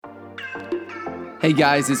Hey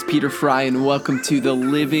guys, it's Peter Fry and welcome to the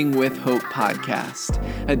Living with Hope podcast,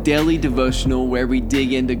 a daily devotional where we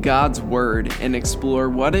dig into God's Word and explore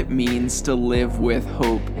what it means to live with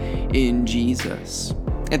hope in Jesus.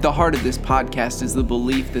 At the heart of this podcast is the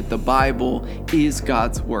belief that the Bible is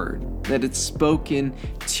God's Word, that it's spoken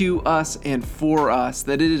to us and for us,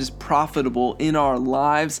 that it is profitable in our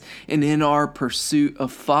lives and in our pursuit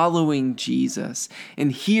of following Jesus.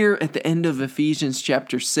 And here at the end of Ephesians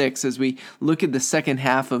chapter 6, as we look at the second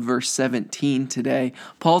half of verse 17 today,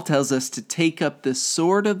 Paul tells us to take up the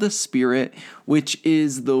sword of the Spirit, which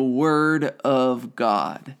is the Word of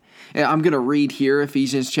God. I'm going to read here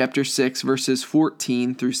Ephesians chapter 6, verses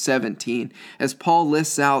 14 through 17, as Paul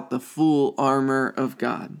lists out the full armor of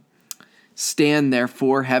God. Stand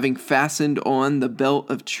therefore, having fastened on the belt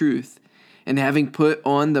of truth, and having put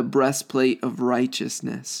on the breastplate of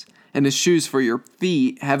righteousness, and as shoes for your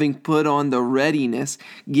feet, having put on the readiness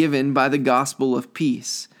given by the gospel of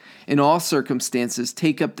peace. In all circumstances,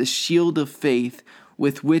 take up the shield of faith,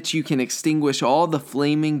 with which you can extinguish all the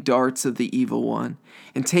flaming darts of the evil one,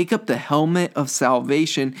 and take up the helmet of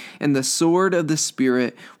salvation and the sword of the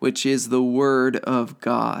Spirit, which is the word of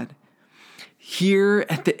God. Here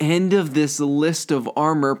at the end of this list of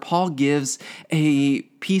armor, Paul gives a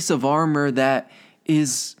piece of armor that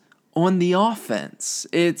is on the offense.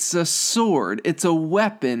 It's a sword. It's a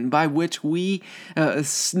weapon by which we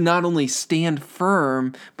not only stand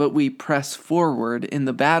firm, but we press forward in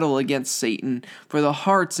the battle against Satan for the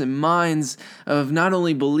hearts and minds of not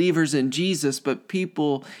only believers in Jesus, but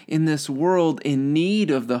people in this world in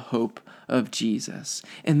need of the hope of Jesus.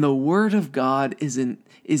 And the Word of God is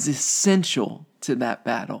essential to that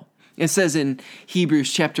battle. It says in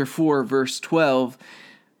Hebrews chapter 4, verse 12,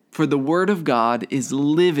 "For the Word of God is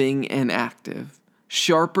living and active,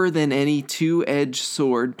 sharper than any two-edged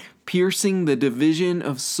sword, piercing the division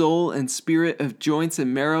of soul and spirit, of joints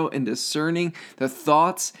and marrow, and discerning the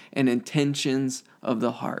thoughts and intentions of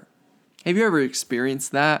the heart." Have you ever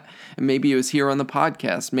experienced that? And maybe it was here on the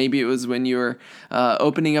podcast. Maybe it was when you were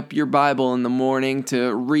opening up your Bible in the morning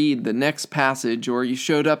to read the next passage, or you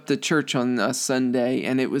showed up to church on a Sunday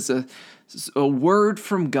and it was a word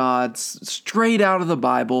from God straight out of the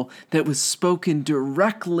Bible that was spoken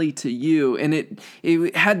directly to you. And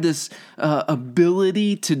it had this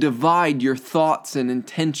ability to divide your thoughts and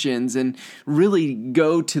intentions and really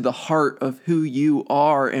go to the heart of who you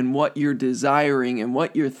are and what you're desiring and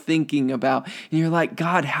what you're thinking about. And you're like,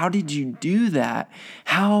 God, how did you do that?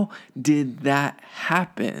 How did that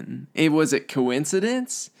happen? Was it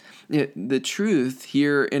coincidence? The truth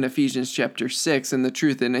here in Ephesians chapter 6 and the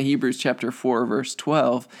truth in Hebrews chapter 4, verse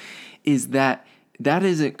 12, is that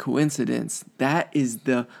isn't coincidence. That is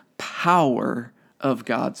the power of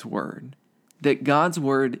God's Word. That God's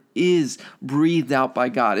Word is breathed out by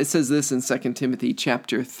God. It says this in 2 Timothy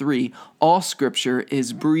chapter 3, "All Scripture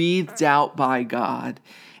is breathed out by God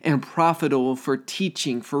and profitable for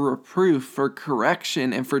teaching, for reproof, for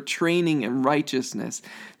correction, and for training in righteousness,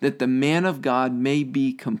 that the man of God may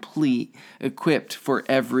be complete, equipped for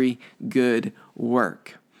every good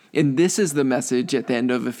work." And this is the message at the end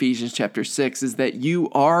of Ephesians chapter 6, is that you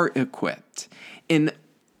are equipped. And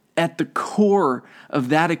at the core of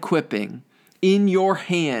that equipping, in your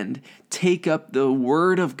hand, take up the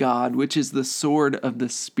Word of God, which is the sword of the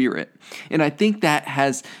Spirit. And I think that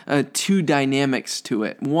has two dynamics to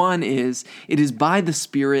it. One is, it is by the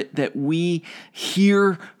Spirit that we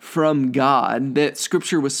hear from God, that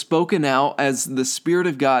Scripture was spoken out as the Spirit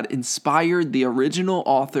of God inspired the original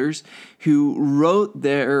authors who wrote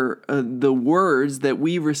the words that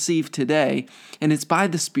we receive today. And it's by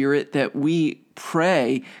the Spirit that we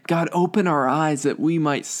pray, God, open our eyes that we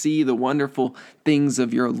might see the wonderful things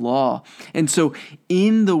of your law. And so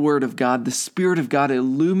in the Word of God, the Spirit of God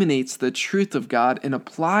illuminates the truth of God and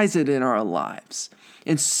applies it in our lives.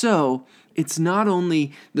 And so it's not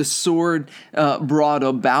only the sword brought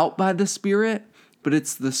about by the Spirit, but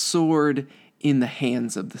it's the sword in the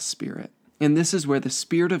hands of the Spirit. And this is where the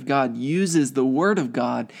Spirit of God uses the Word of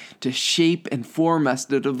God to shape and form us,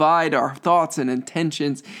 to divide our thoughts and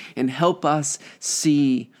intentions and help us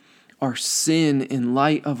see our sin in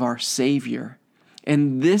light of our Savior.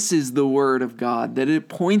 And this is the Word of God, that it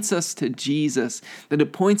points us to Jesus, that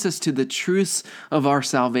it points us to the truths of our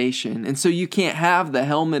salvation. And so you can't have the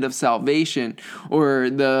helmet of salvation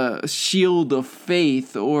or the shield of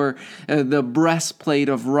faith or the breastplate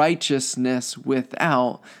of righteousness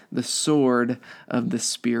without the sword of the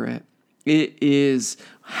Spirit. It is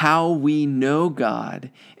how we know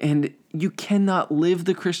God. And you cannot live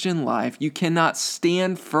the Christian life. You cannot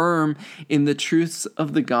stand firm in the truths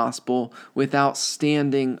of the gospel without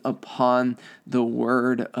standing upon the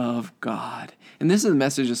word of God. And this is the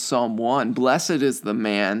message of Psalm 1. Blessed is the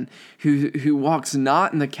man who walks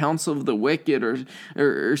not in the counsel of the wicked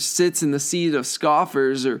or sits in the seat of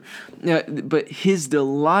scoffers, but his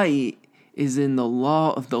delight is in the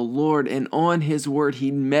law of the Lord, and on his word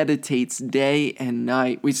he meditates day and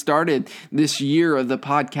night. We started this year of the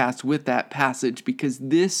podcast with that passage because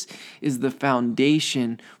this is the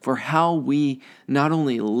foundation for how we not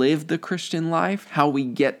only live the Christian life, how we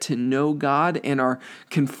get to know God and are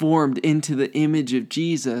conformed into the image of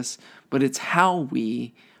Jesus, but it's how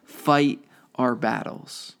we fight our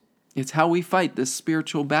battles. It's how we fight this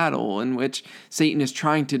spiritual battle in which Satan is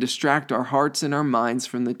trying to distract our hearts and our minds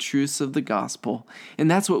from the truths of the gospel. And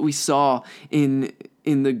that's what we saw in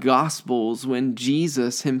the Gospels when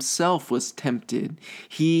Jesus himself was tempted.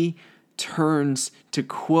 He turns to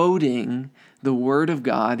quoting the word of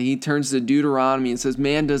God. He turns to Deuteronomy and says,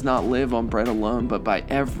 man does not live on bread alone, but by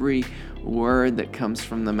every word that comes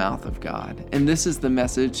from the mouth of God. And this is the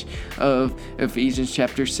message of Ephesians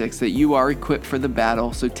chapter 6, that you are equipped for the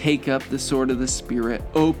battle. So take up the sword of the Spirit,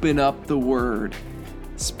 open up the word,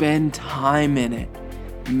 spend time in it,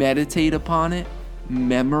 meditate upon it,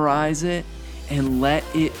 memorize it, and let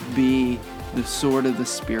it be the sword of the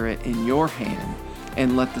Spirit in your hand.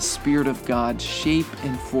 And let the Spirit of God shape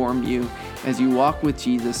and form you as you walk with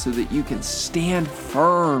Jesus so that you can stand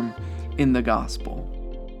firm in the gospel.